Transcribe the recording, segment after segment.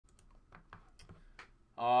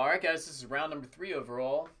All right, guys, this is round number 3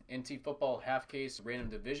 overall. NT Football half case random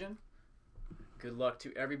division. Good luck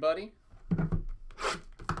to everybody.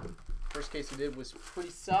 First case we did was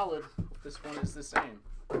pretty solid. Hope this one is the same.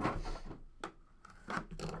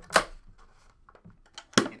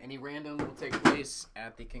 And any random will take place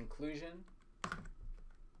at the conclusion.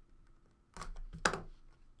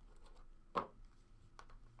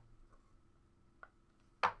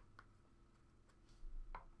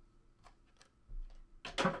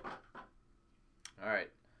 All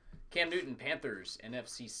right, Cam Newton, Panthers,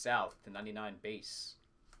 NFC South, the 99 base.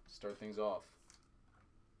 Start things off.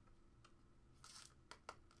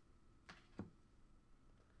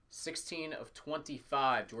 (16 of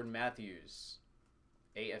 25), Jordan Matthews,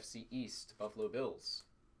 AFC East, Buffalo Bills.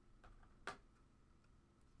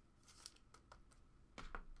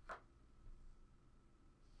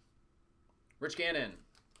 Rich Gannon,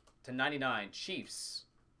 to 99, Chiefs,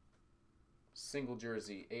 single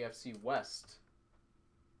jersey, AFC West.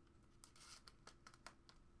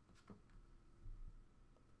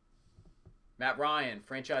 Matt Ryan,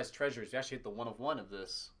 franchise treasures. We actually hit the 1 of 1 of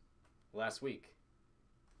this last week.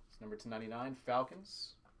 It's number 299,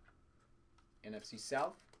 Falcons, NFC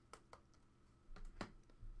South. All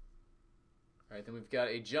right, then we've got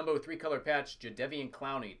a jumbo 3-color patch, Jadeveon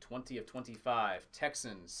Clowney, 20 of 25,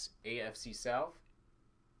 Texans, AFC South.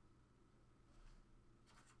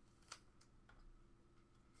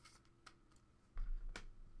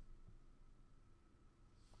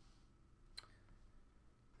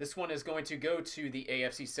 This one is going to go to the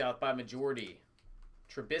AFC South by majority.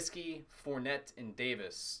 Trubisky, Fournette, and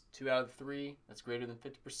Davis. 2 out of 3. That's greater than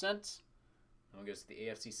 50%. And one goes to the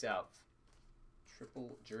AFC South.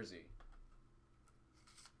 Triple jersey.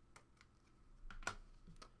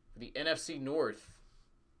 For the NFC North,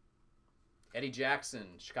 Eddie Jackson,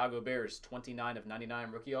 Chicago Bears, 29 of 99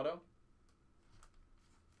 rookie auto.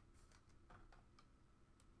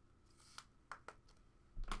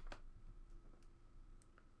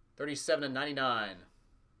 (37 of 99).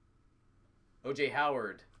 O.J.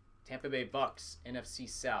 Howard, Tampa Bay Bucks, NFC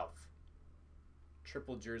South.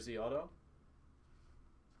 Triple jersey auto.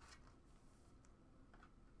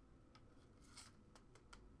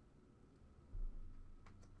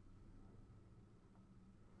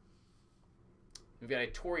 We've got a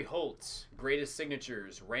Torrey Holt, greatest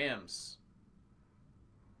signatures, Rams.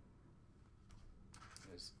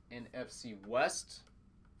 There's NFC West.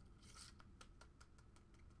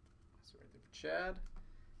 Chad.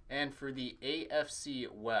 And for the AFC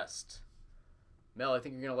West, Mel, I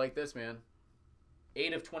think you're going to like this, man.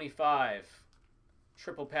 8 of 25.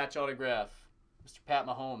 Triple patch autograph. Mr. Pat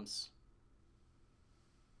Mahomes.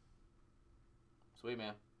 Sweet,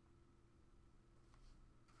 man.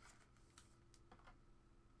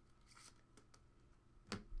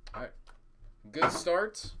 All right. Good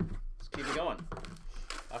start. Let's keep it going.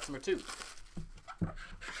 Box number 2.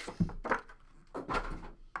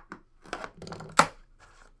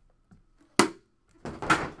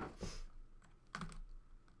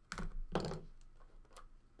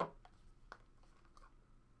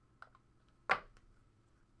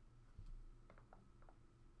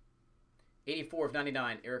 (84 of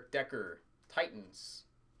 99), Eric Decker, Titans.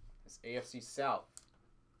 That's AFC South.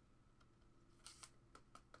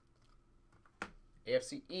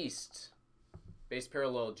 AFC East, base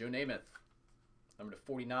parallel, Joe Namath, number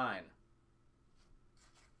 49.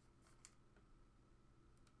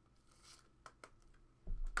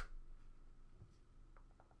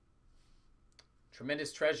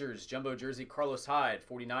 Tremendous Treasures, jumbo jersey, Carlos Hyde,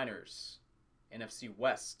 49ers, NFC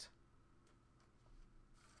West.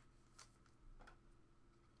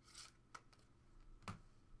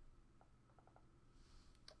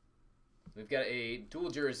 We've got a dual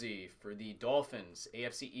jersey for the Dolphins,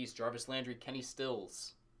 AFC East, Jarvis Landry, Kenny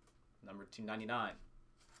Stills, number 299.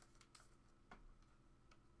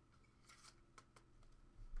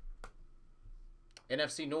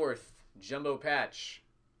 NFC North, jumbo patch,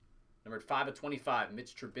 numbered 5 of 25,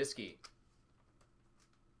 Mitch Trubisky.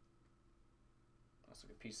 That's a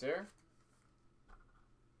good piece there.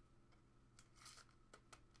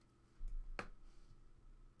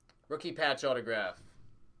 Rookie patch autograph.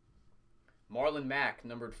 Marlon Mack,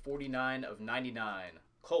 numbered 49 of 99.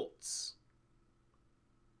 Colts.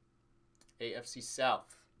 AFC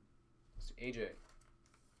South. Let's do AJ.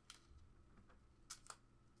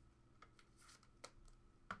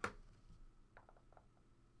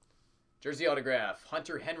 Jersey autograph.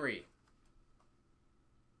 Hunter Henry.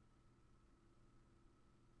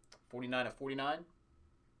 49 of 49.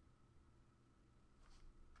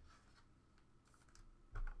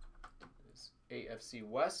 AFC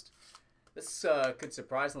West. This could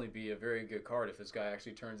surprisingly be a very good card if this guy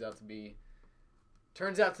actually turns out to be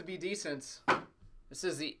decent. This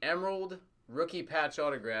is the Emerald Rookie Patch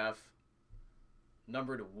Autograph,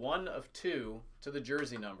 numbered 1/2 to the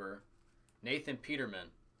jersey number. Nathan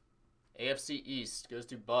Peterman, AFC East, goes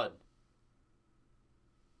to Bud.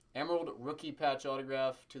 Emerald Rookie Patch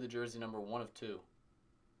Autograph to the jersey number 1/2.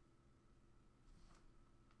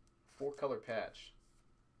 4-color patch.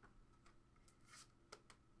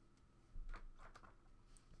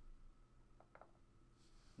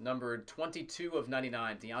 Numbered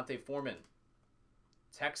 22/99, Deontay Foreman.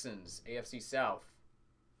 Texans, AFC South.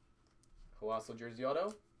 Colossal jersey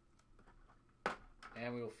auto.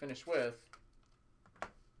 And we will finish with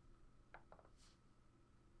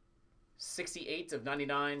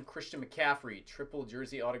 68/99, Christian McCaffrey, triple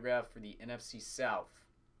jersey autograph for the NFC South,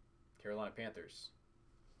 Carolina Panthers.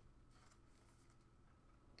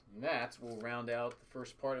 And that will round out the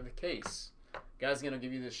first part of the case. Guys, I'm going to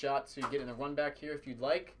give you the shot to get in the run back here if you'd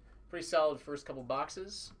like. Pretty solid first couple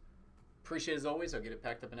boxes. Appreciate it as always. I'll get it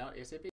packed up and out ASAP.